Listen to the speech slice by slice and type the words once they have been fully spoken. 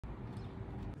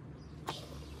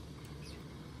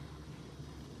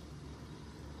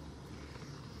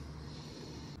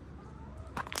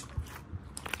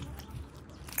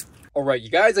Alright, you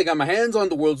guys, I got my hands on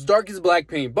the world's darkest black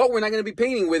paint, but we're not going to be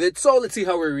painting with it, so let's see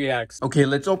how it reacts. Okay,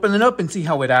 let's open it up and see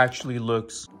how it actually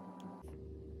looks.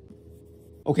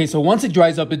 Okay, so once it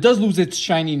dries up, it does lose its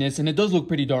shininess and it does look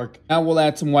pretty dark. Now we'll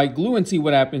add some white glue and see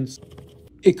what happens.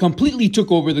 It completely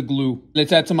took over the glue.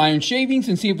 Let's add some iron shavings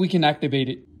and see if we can activate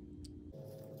it.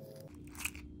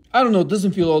 I don't know, it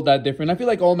doesn't feel all that different. I feel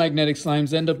like all magnetic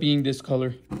slimes end up being this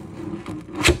color.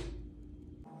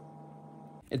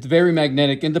 It's very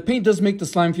magnetic, and the paint does make the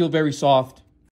slime feel very soft.